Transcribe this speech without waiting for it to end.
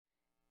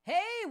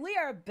Hey, we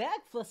are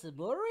back for some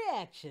more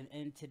reaction,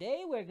 and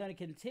today we're going to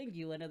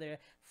continue another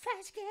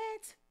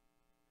Flashgitz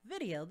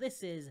video.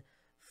 This is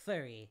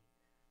Furry,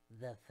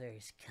 the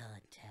First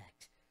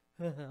Contact.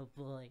 Oh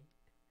boy.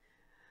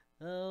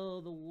 Oh,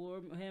 the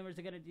Warhammers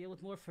are going to deal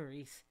with more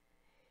furries.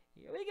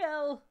 Here we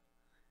go.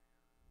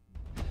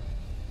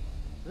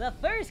 The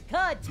First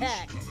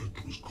Contact. This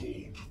planet was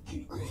called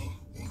Bulgra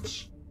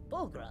once.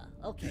 Bulgra,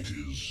 okay. It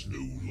is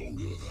no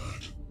longer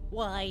that.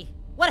 Why?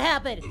 What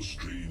happened? A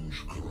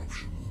strange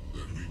corruption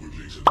that we would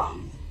later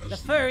know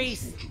as The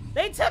furries.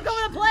 They took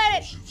over the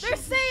planet. They're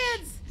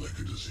Saiyans. Like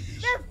a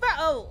disease. They're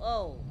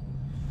oh.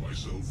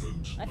 Myself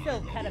and I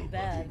feel kind of other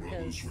bad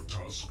brothers because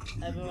were tasked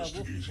with I've been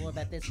investigating before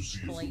about this to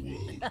see point. if the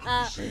world could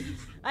be saved.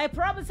 I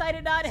promise I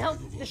did not help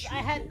Five of this. us I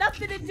were had brought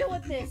nothing to do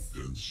with this. the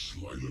dense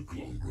lilac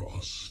long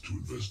grass to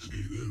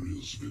investigate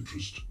areas of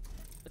interest.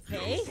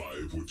 Okay. The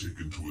other 5 were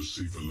taken to a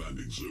safer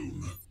landing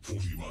zone,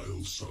 40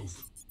 miles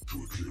south,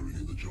 to a clearing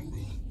in the jungle.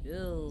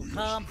 Ooh, We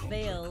calm lost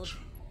failed.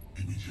 contact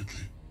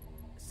immediately.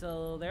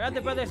 So their other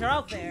brothers are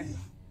out there.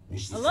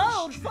 Was the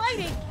Alone, first to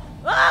fighting!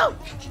 Oh!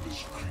 to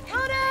this creature.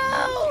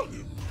 Oh no!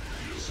 Him,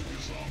 piercing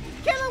his armor.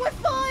 Kill him with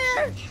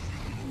fire!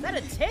 Is that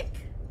a tick?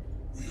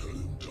 We heard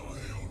him die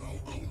on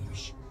our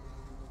comms.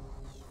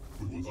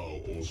 But with our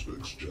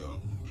auspex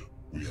jammed,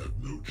 we had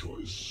no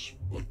choice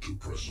but to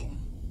press on.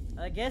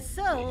 I guess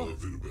so. Brother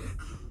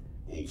Vilbeck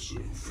also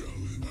fell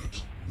in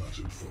that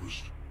matted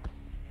forest.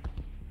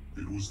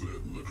 It was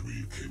then that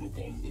we came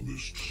upon the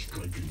most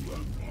striking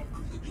landmark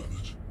of the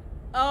planet.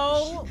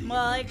 Oh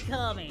my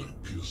coming.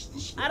 That pierced the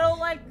sky. I don't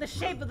like the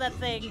shape of that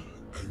thing.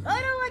 And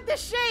I don't like the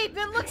shape.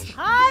 It looks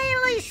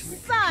highly this rocky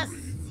sus.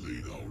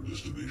 terrain laid our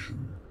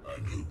destination,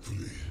 and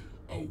hopefully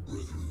our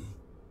brethren.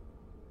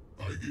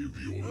 I gave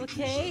the order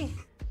to Okay. ascend,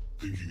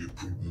 thinking it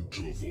prudent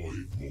to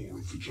avoid more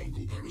of the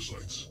jungle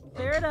parasites.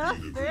 Fair and to enough,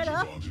 gain a fair great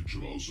enough. advantage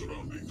of our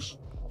surroundings.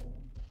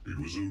 It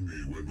was only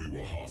when we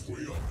were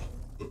halfway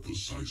up that the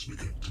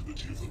seismic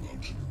activity of the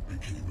mountain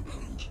became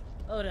apparent.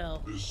 Oh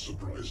no. This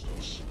surprised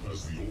us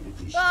as the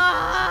orbitals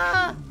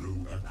Ah!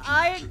 no active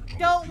I tectonic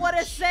don't want to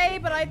plates say,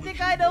 but I on think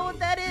which I we know were what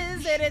that is,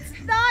 used and it's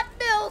to not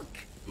milk.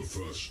 The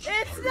first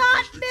It's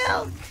not pyroclastic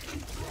milk.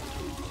 fluid took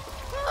ground.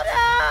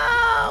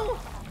 Oh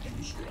no! He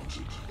was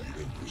granted the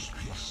Emperor's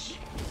peace.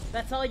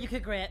 That's all you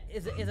could grant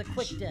is a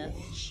quick Peace it death.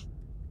 was.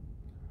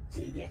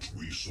 For what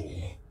we saw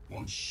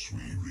once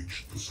we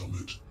reached the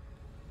summit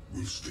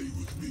will stay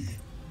with me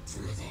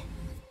forever.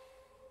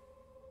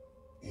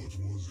 What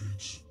was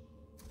it?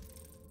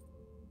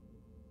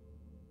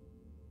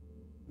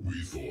 We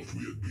thought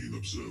we had been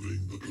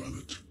observing the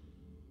planet.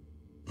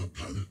 The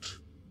planet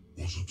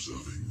was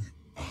observing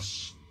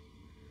us.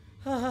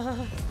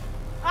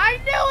 I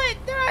knew it!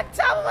 They're on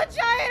top of a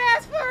giant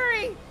ass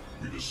furry!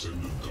 We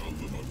descended down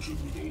the mountain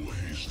with all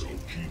the haste our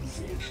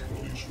keen-forged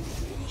bodies were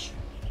for us.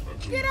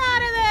 Until Get we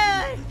out of came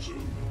there! to the landing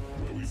zone,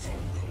 where we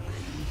found our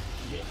brethren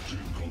locked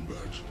in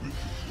combat with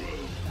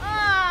well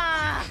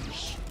Ah!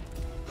 creatures.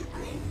 The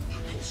ground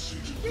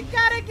pulsated. You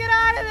gotta get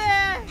out of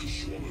there! To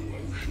swallow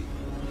our ship.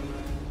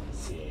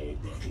 4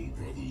 battle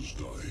brothers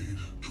died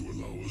to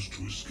allow us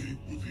to escape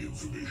with the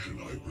information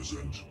I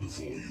present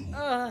before you.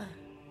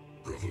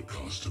 Brother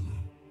Carsten,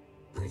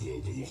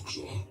 Brother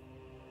Veloxar,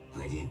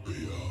 Brother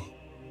Bea,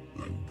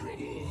 and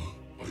Brother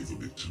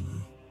Ivermectin.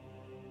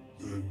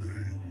 Their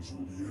names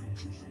will be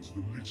entered into the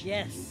litany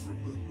Yes. of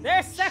remembrance.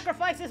 Their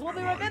sacrifices will be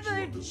Am I to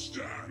remembered!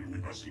 understand we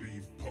must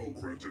leave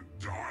Pulchra to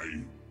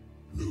die?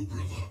 No,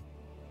 brother.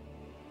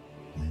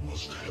 We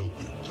must help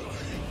it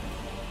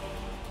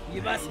die.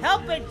 You must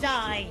help it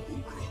die!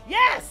 Pulchra.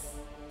 Yes!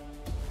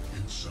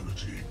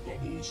 Insanity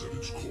bubbles at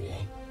its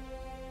core.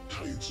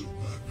 Tides of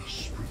madness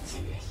spring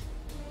forth,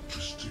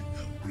 twisting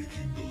and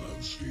breaking the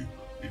landscape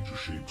into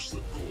shapes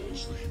that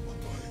cause the human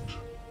mind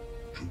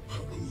to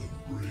babble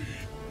and bray.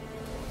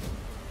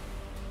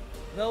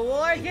 The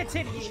war Pulchra has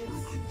continues.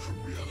 broken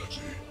from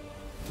reality.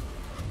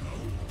 And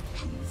now,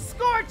 too,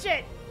 Scorch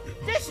it!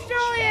 it must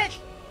Destroy it! outsmart.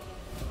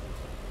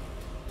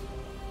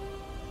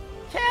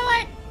 Kill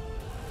it!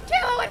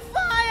 Kill it with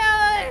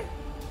fire!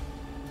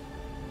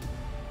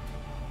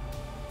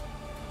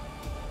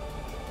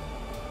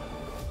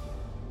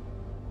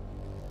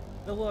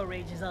 The war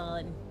rages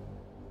on.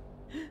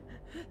 An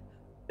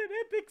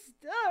epic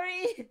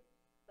story!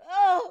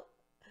 Oh!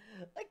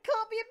 I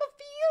can't be in my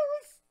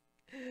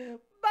feels!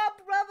 My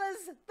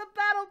brothers, the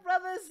battle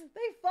brothers,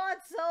 they fought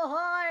so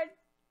hard!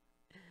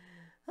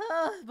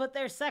 But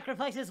their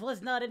sacrifices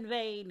was not in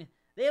vain.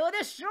 They will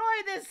destroy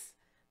this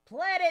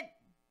planet!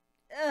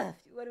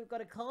 What are we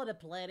gonna call it, a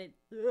planet?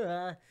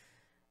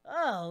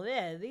 Oh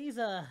man, these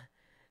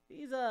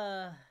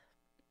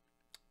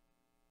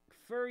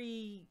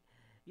furry,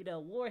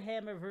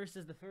 Warhammer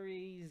versus the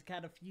furries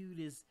kind of feud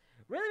is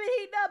really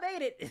heating up,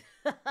 ain't it?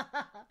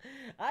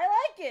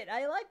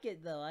 I like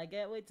it though. I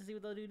can't wait to see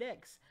what they'll do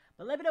next.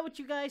 But let me know what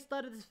you guys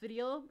thought of this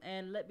video,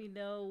 and let me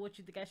know what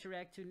you think I should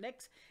react to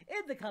next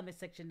in the comment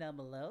section down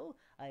below.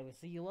 I will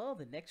see you all in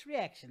the next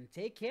reaction.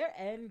 Take care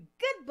and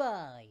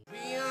goodbye.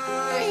 We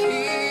are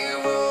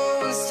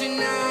heroes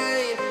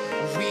tonight.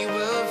 We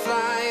will